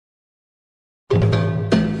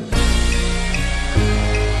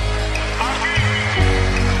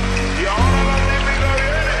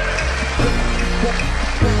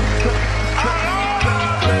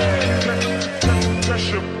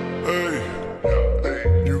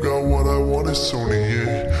वाने सोनिए,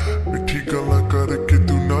 मिठी गल्लां करके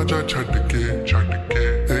तू ना जा छड्ड के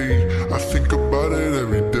Hey, I think about it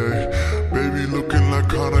every day. Baby looking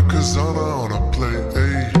like Hana Kazana on a plate.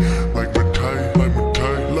 Hey, like mithai,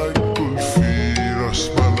 like kulfi,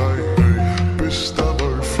 rasmalai. Hey, pista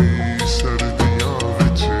barfi, sardiyan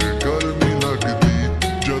vich garmi lagdi.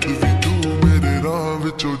 Jad vi tu mere raah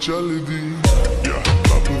vichon chaldi, yeah,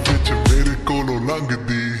 lab vich mere kolon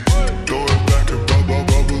langdi. Throw it back and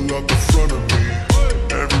bubble up in front of me.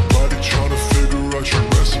 Everybody tryna figure out your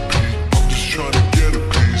recipe. I'm just tryna get a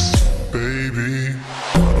piece, baby.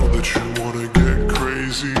 I know that you wanna get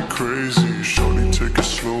crazy. Shorty, take it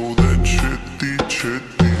slow, then chitty.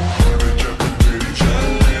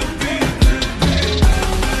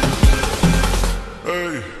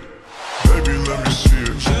 Hey, baby, let me see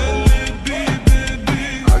it. Jalebi, baby,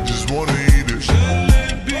 I just wanna eat it.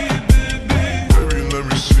 Jalebi, baby, let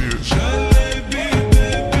me see it. Jalebi,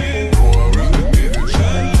 baby, oh, I really need it.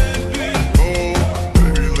 Jalebi, oh,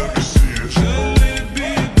 baby, let me see it.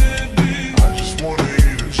 Jalebi, baby, I just wanna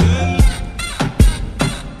eat it.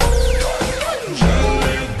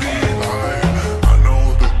 Jalebi, I know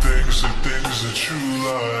the things that you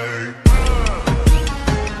like.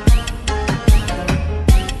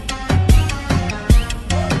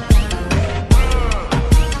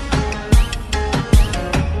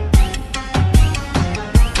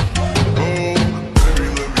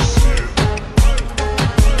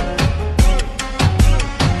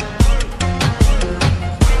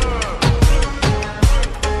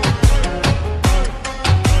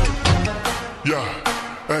 Yeah,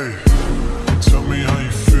 hey, tell me how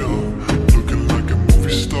you feel. Looking like a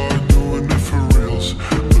movie star, doing it for reals.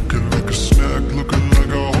 Looking like a snack, looking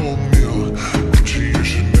like a whole meal. Gucci and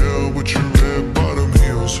Chanel with your red bottom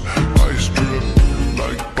heels. Ice drip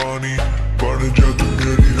like Bonnie, burning out the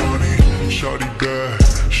dirty honey. Shawty bad,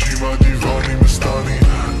 she my divani Mastani.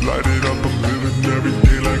 Light it up, I'm living every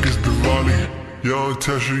day like it's Diwali. Young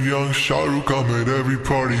Tesha, young Shah Rukh, I'm at every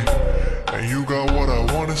party. And you got what I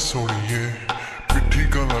want, it's Sony, yeah. मिठी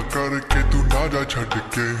गल्लां करके तू ना जा छड्ड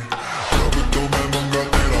के